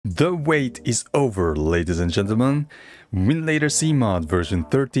The wait is over, ladies and gentlemen. Winlator CMOD version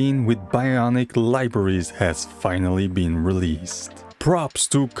 13 with bionic libraries has finally been released. Props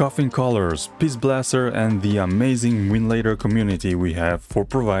to Coffincolors, Pissblaster and the amazing Winlator community we have for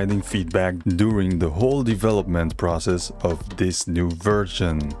providing feedback during the whole development process of this new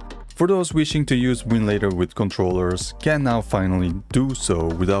version. For those wishing to use Winlator with controllers can now finally do so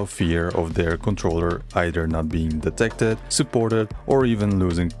without fear of their controller either not being detected, supported, or even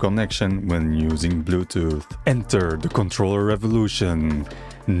losing connection when using Bluetooth. Enter the controller revolution!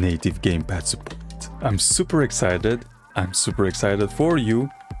 Native gamepad support. I'm super excited for you,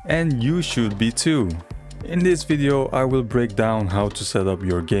 and you should be too. In this video I will break down how to set up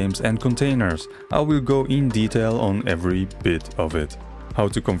your games and containers. I will go in detail on every bit of it. How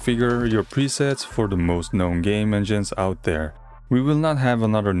to configure your presets for the most known game engines out there. We will not have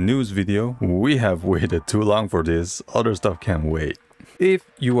another news video, we have waited too long for this, other stuff can wait. If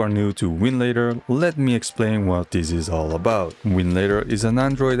you are new to Winlator, let me explain what this is all about. Winlator is an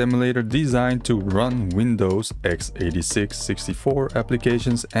Android emulator designed to run Windows x86 64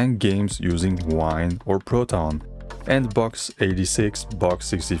 applications and games using Wine or Proton, and Box86,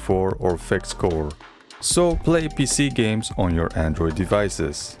 Box64 or FEXCore. So play PC games on your Android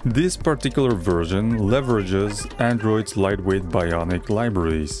devices. This particular version leverages Android's lightweight bionic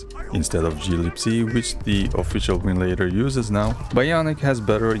libraries. Instead of glibc, which the official Winlator uses now, Bionic has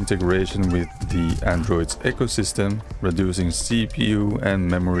better integration with the Android's ecosystem, reducing CPU and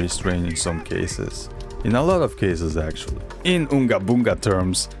memory strain in some cases. In a lot of cases actually. In Unga Bunga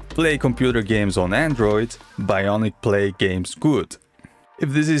terms, play computer games on Android, Bionic play games good.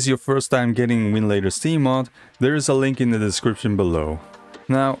 If this is your first time getting Winlator CMOD, there is a link in the description below.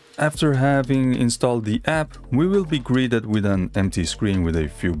 Now, after having installed the app, we will be greeted with an empty screen with a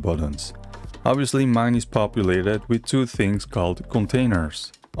few buttons. Obviously, mine is populated with two things called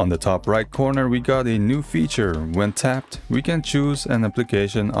containers. On the top right corner, we got a new feature. When tapped, we can choose an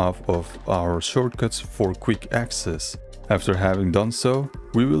application off of our shortcuts for quick access. After having done so,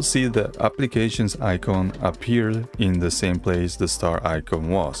 we will see the applications icon appear in the same place the star icon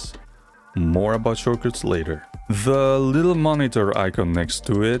was. More about shortcuts later. The little monitor icon next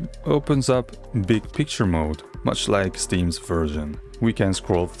to it opens up Big Picture mode, much like Steam's version. We can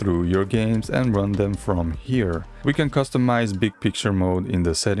scroll through your games and run them from here. We can customize Big Picture mode in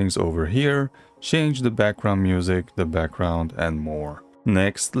the settings over here, change the background music, the background, and more.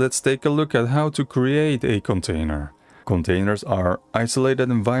 Next, let's take a look at how to create a container. Containers are isolated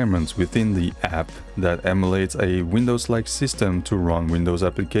environments within the app that emulates a Windows-like system to run Windows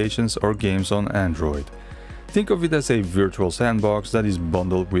applications or games on Android. Think of it as a virtual sandbox that is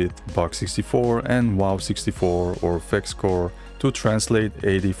bundled with Box64 and WoW64 or FEXCore to translate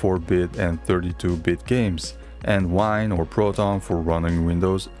 84-bit and 32-bit games, and Wine or Proton for running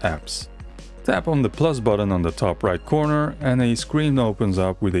Windows apps. Tap on the plus button on the top right corner and a screen opens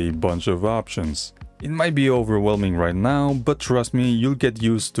up with a bunch of options. It might be overwhelming right now, but trust me, you'll get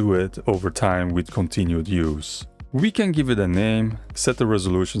used to it over time with continued use. We can give it a name, set the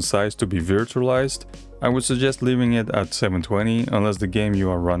resolution size to be virtualized. I would suggest leaving it at 720 unless the game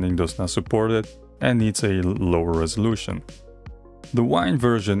you are running does not support it and needs a lower resolution. The Wine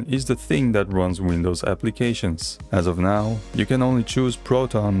version is the thing that runs Windows applications. As of now, you can only choose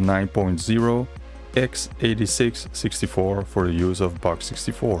Proton 9.0 x86 64 for the use of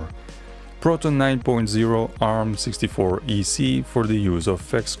Box64. Proton 9.0 ARM64 EC for the use of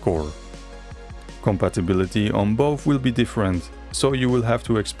FEXCore. Compatibility on both will be different, so you will have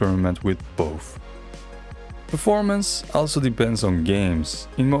to experiment with both. Performance also depends on games.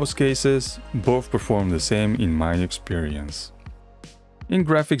 In most cases, both perform the same in my experience. In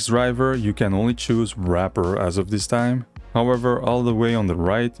graphics driver, you can only choose wrapper as of this time. However, all the way on the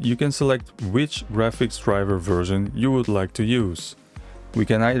right, you can select which graphics driver version you would like to use. We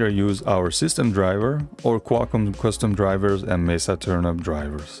can either use our system driver or Qualcomm custom drivers and Mesa Turnip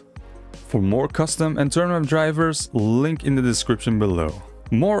drivers. For more custom and Turnip drivers, link in the description below.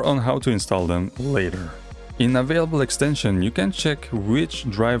 More on how to install them later. In available extension, you can check which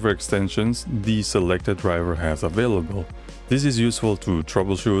driver extensions the selected driver has available. This is useful to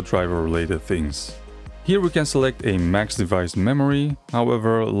troubleshoot driver related things. Here we can select a max device memory,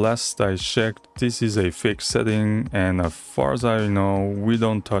 however, last I checked, this is a fixed setting and as far as I know, we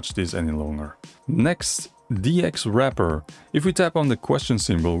don't touch this any longer. Next, DX wrapper. If we tap on the question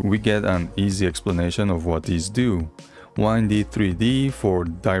symbol, we get an easy explanation of what these do. WinD3D for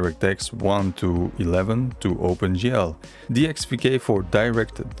DirectX 1 to 11 to OpenGL. DXVK for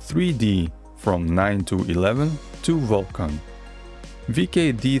Direct 3D from 9 to 11 to Vulkan.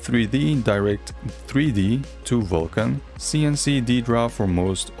 VK-D3D Direct 3D to Vulkan, CNC D-Draw for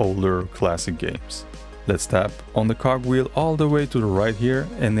most older classic games. Let's tap on the cogwheel all the way to the right here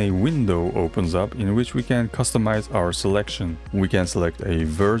and a window opens up in which we can customize our selection. We can select a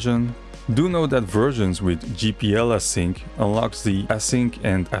version. Do note that versions with GPL async unlocks the async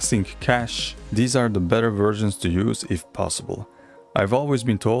and async cache. These are the better versions to use if possible. I've always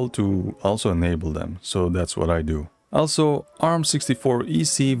been told to also enable them, so that's what I do. Also,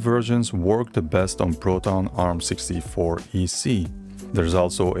 ARM64EC versions work the best on Proton ARM64EC. There's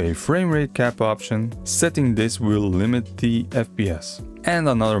also a frame rate cap option. Setting this will limit the FPS. And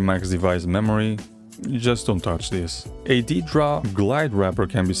another max device memory. Just don't touch this. A D-Draw glide wrapper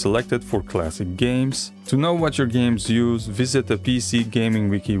can be selected for classic games. To know what your games use, visit the PC Gaming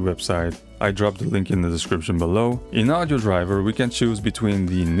Wiki website. I dropped the link in the description below. In audio driver, we can choose between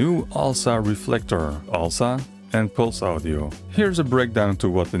the new ALSA-Reflector, ALSA, and Pulse Audio. Here's a breakdown to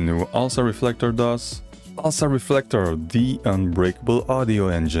what the new ALSA-Reflector does. ALSA-Reflector, the unbreakable audio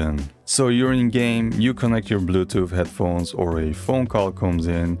engine. So you're in game, you connect your Bluetooth headphones or a phone call comes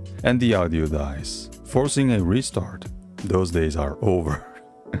in and the audio dies, forcing a restart. Those days are over.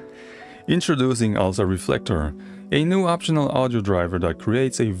 Introducing ALSA-Reflector, a new optional audio driver that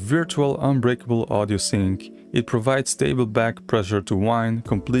creates a virtual unbreakable audio sync. It provides stable back pressure to wine,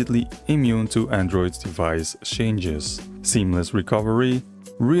 completely immune to Android's device changes. Seamless recovery.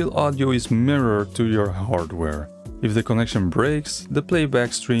 Real audio is mirrored to your hardware. If the connection breaks, the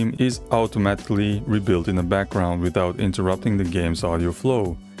playback stream is automatically rebuilt in the background without interrupting the game's audio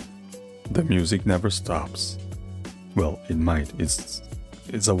flow. The music never stops. Well, it might. It's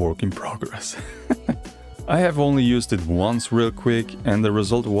a work in progress. I have only used it once real quick and the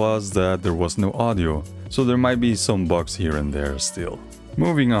result was that there was no audio, so there might be some bugs here and there still.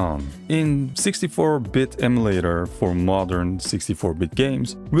 Moving on, in 64-bit emulator for modern 64-bit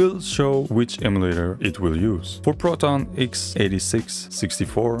games, we'll show which emulator it will use. For Proton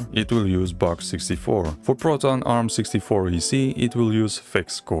x86-64, it will use Box64. For Proton ARM64EC, it will use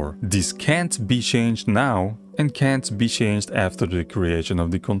FEXCore. This can't be changed now and can't be changed after the creation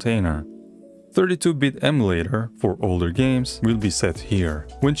of the container. 32-bit emulator for older games will be set here.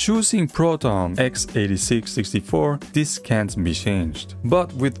 When choosing Proton x86-64, this can't be changed.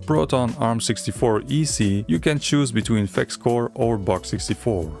 But with Proton ARM64EC, you can choose between FEXCore or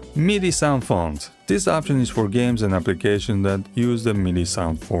Box64. MIDI sound font. This option is for games and applications that use the MIDI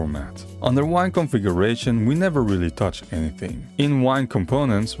sound format. Under Wine configuration, we never really touch anything. In Wine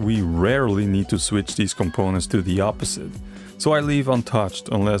components, we rarely need to switch these components to the opposite. So I leave untouched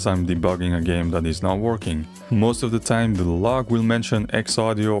unless I'm debugging a game that is not working. Most of the time the log will mention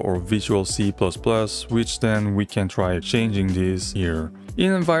Xaudio or Visual C++, which then we can try changing these here.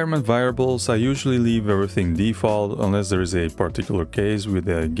 In environment variables, I usually leave everything default unless there is a particular case with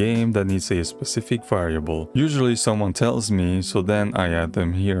a game that needs a specific variable. Usually someone tells me, so then I add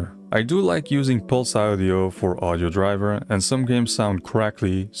them here. I do like using Pulse Audio for audio driver and some games sound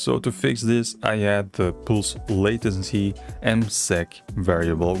crackly, so to fix this I add the pulse latency msec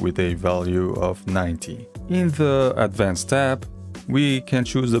variable with a value of 90. In the Advanced tab, we can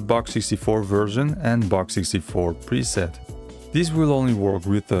choose the Box64 version and Box64 preset. This will only work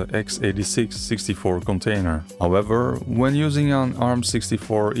with the x86-64 container. However, when using an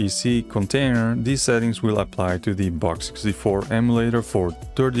ARM64EC container, these settings will apply to the Box64 emulator for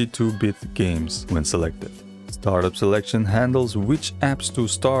 32-bit games when selected. Startup selection handles which apps to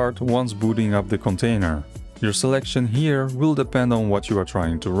start once booting up the container. Your selection here will depend on what you are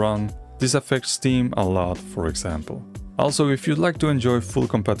trying to run. This affects Steam a lot, for example. Also, if you'd like to enjoy full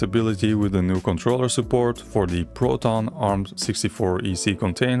compatibility with the new controller support for the Proton ARM64EC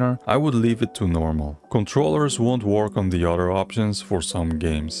container, I would leave it to normal. Controllers won't work on the other options for some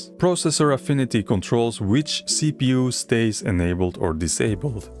games. Processor affinity controls which CPU stays enabled or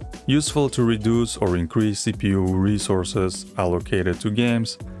disabled. Useful to reduce or increase CPU resources allocated to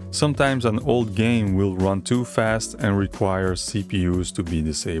games. Sometimes an old game will run too fast and require CPUs to be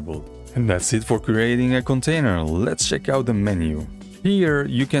disabled. And that's it for creating a container. Let's check out the menu. Here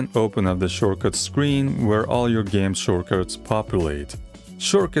you can open up the shortcuts screen where all your game shortcuts populate.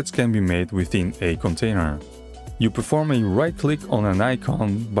 Shortcuts can be made within a container. You perform a right click on an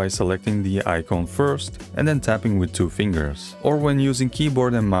icon by selecting the icon first and then tapping with 2 fingers. Or when using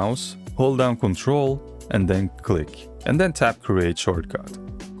keyboard and mouse, hold down Ctrl and then click, and then tap Create Shortcut.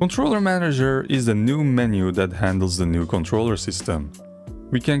 Controller Manager is the new menu that handles the new controller system.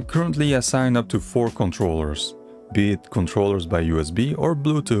 We can currently assign up to 4 controllers, be it controllers by USB or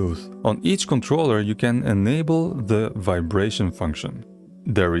Bluetooth. On each controller you can enable the vibration function.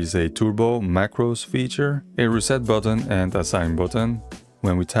 There is a turbo macros feature, a reset button and assign button.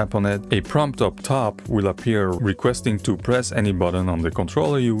 When we tap on it, a prompt up top will appear requesting to press any button on the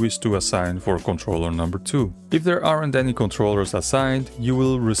controller you wish to assign for controller number 2. If there aren't any controllers assigned, you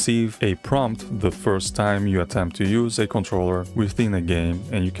will receive a prompt the first time you attempt to use a controller within a game,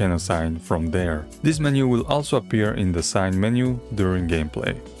 and you can assign from there. This menu will also appear in the Assign menu during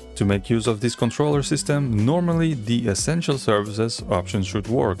gameplay. To make use of this controller system, normally the Essential Services option should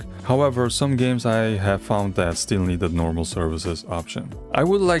work. However, some games I have found that still need the Normal Services option. I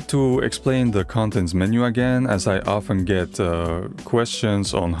would like to explain the Contents menu again, as I often get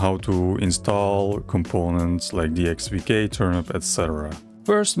questions on how to install components like the XVK, turnip, etc.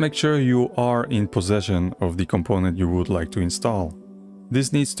 First, make sure you are in possession of the component you would like to install.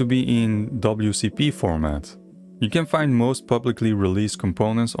 This needs to be in WCP format. You can find most publicly released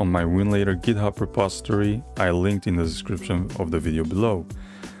components on my Winlator GitHub repository I linked in the description of the video below.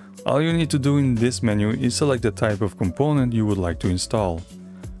 All you need to do in this menu is select the type of component you would like to install.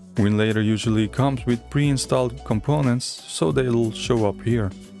 Winlator usually comes with pre-installed components, so they'll show up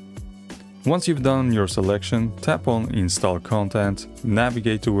here. Once you've done your selection, tap on Install Content,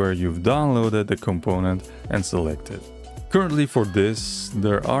 navigate to where you've downloaded the component and select it. Currently for this,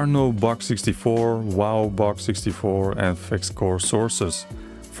 there are no Box64, WoW Box64 and FEXCore sources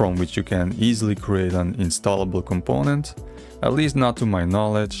from which you can easily create an installable component, at least not to my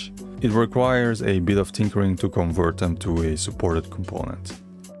knowledge. It requires a bit of tinkering to convert them to a supported component.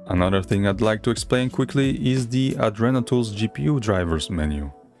 Another thing I'd like to explain quickly is the Adrenotools GPU drivers menu.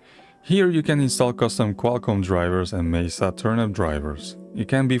 Here you can install custom Qualcomm drivers and Mesa turnip drivers. It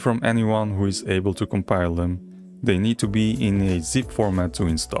can be from anyone who is able to compile them. They need to be in a zip format to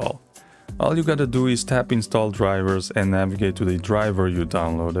install. All you gotta do is tap Install Drivers and navigate to the driver you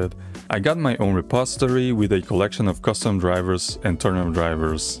downloaded. I got my own repository with a collection of custom drivers and turnip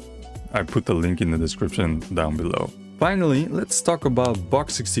drivers. I put the link in the description down below. Finally, let's talk about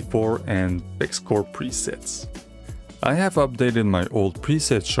Box64 and FEXCore presets. I have updated my old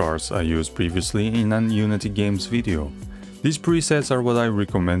preset charts I used previously in an Unity Games video. These presets are what I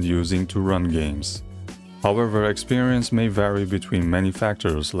recommend using to run games. However, experience may vary between many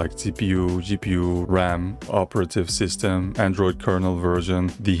factors like CPU, GPU, RAM, operative system, Android kernel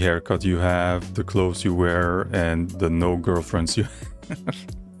version, the haircut you have, the clothes you wear, and the no girlfriends you have.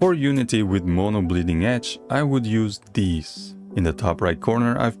 For Unity with mono bleeding edge, I would use these. In the top right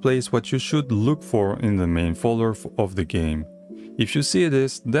corner, I've placed what you should look for in the main folder of the game. If you see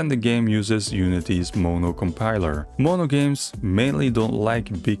this, then the game uses Unity's mono compiler. Mono games mainly don't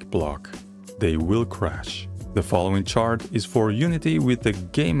like big block. They will crash. The following chart is for Unity with the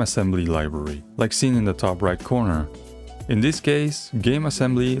Gameassembly library, like seen in the top right corner. In this case,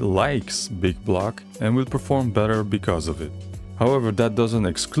 Gameassembly likes big block and will perform better because of it. However, that doesn't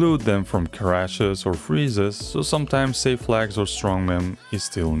exclude them from crashes or freezes, so sometimes safe flags or strongmem is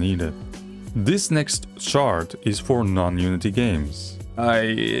still needed. This next chart is for non-Unity games.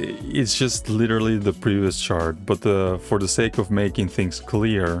 It's just literally the previous chart, but for the sake of making things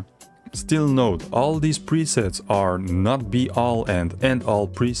clear, still note, all these presets are not be-all and end-all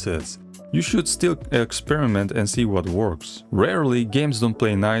presets. You should still experiment and see what works. Rarely, games don't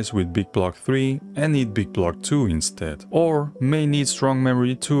play nice with Big Block 3 and need Big Block 2 instead, or may need Strong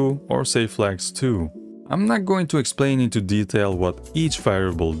Memory 2 or Safe Flags 2. I'm not going to explain into detail what each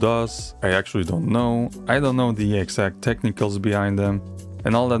variable does. I actually don't know. I don't know the exact technicals behind them.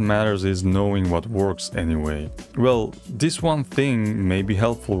 And all that matters is knowing what works anyway. Well, this one thing may be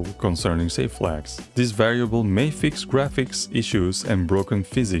helpful concerning safe flags. This variable may fix graphics issues and broken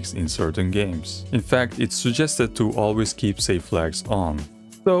physics in certain games. In fact, it's suggested to always keep safe flags on.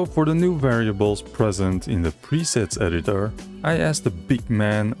 So for the new variables present in the presets editor, I asked the big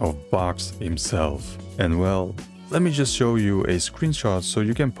man of Box himself. And well, let me just show you a screenshot so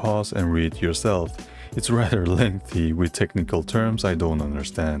you can pause and read yourself. It's rather lengthy with technical terms I don't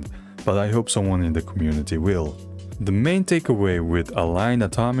understand, but I hope someone in the community will. The main takeaway with aligned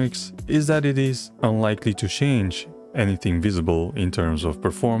atomics is that it is unlikely to change anything visible in terms of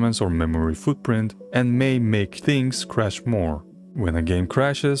performance or memory footprint and may make things crash more. When a game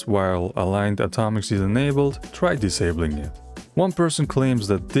crashes while aligned atomics is enabled, try disabling it. One person claims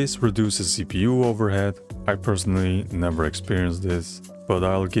that this reduces CPU overhead. I personally never experienced this, but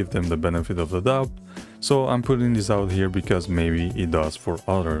I'll give them the benefit of the doubt, so I'm putting this out here because maybe it does for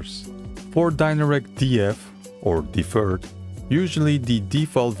others. For Dynarec DF, or deferred, usually the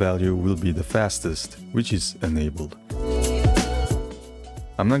default value will be the fastest, which is enabled.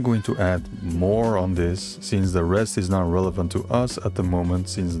 I'm not going to add more on this, since the rest is not relevant to us at the moment,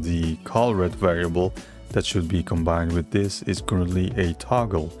 since the callRed variable that should be combined with this is currently a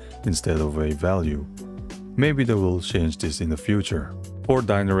toggle instead of a value. Maybe they will change this in the future. For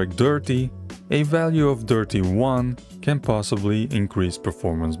Direct Dirty, a value of Dirty 1 can possibly increase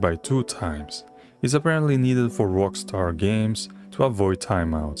performance by 2 times. It's apparently needed for Rockstar games to avoid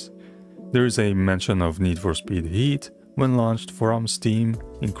timeouts. There is a mention of Need for Speed Heat when launched from Steam,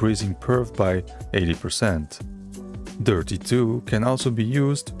 increasing perf by 80%. Dirty 2 can also be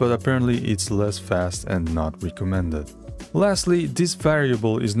used, but apparently it's less fast and not recommended. Lastly, this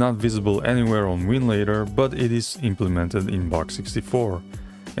variable is not visible anywhere on Winlator, but it is implemented in box 64.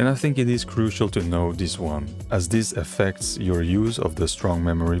 And I think it is crucial to know this one, as this affects your use of the strong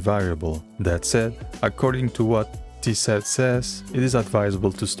memory variable. That said, according to what TSET says, it is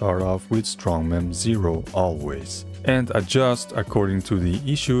advisable to start off with strongmem 0 always, and adjust according to the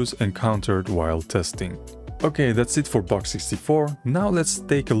issues encountered while testing. Okay, that's it for box 64. Now let's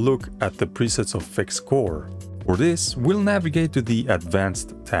take a look at the presets of FEXCore. For this, we'll navigate to the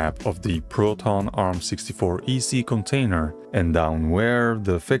Advanced tab of the Proton ARM64 EC container, and down where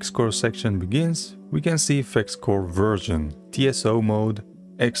the FEXCore section begins, we can see FEXCore version, TSO mode,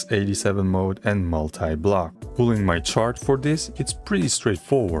 x87 mode and multi-block. Pulling my chart for this, it's pretty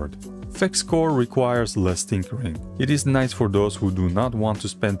straightforward. FEXCore requires less tinkering. It is nice for those who do not want to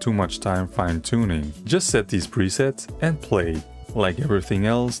spend too much time fine-tuning. Just set these presets and play. Like everything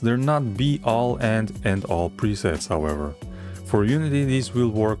else, they're not be-all and end-all presets, however. For Unity, these will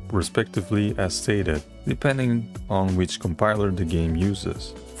work respectively as stated, depending on which compiler the game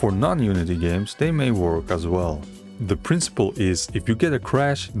uses. For non-Unity games, they may work as well. The principle is, if you get a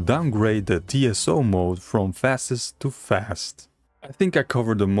crash, downgrade the TSO mode from fastest to fast. I think I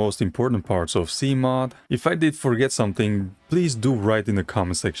covered the most important parts of CMOD. If I did forget something, please do write in the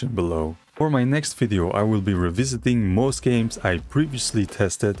comment section below. For my next video, I will be revisiting most games I previously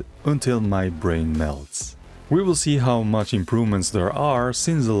tested until my brain melts. We will see how much improvements there are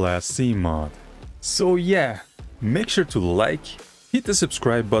since the last CMOD. So yeah, make sure to like, hit the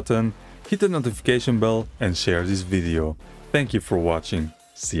subscribe button, hit the notification bell and share this video. Thank you for watching.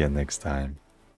 See you next time.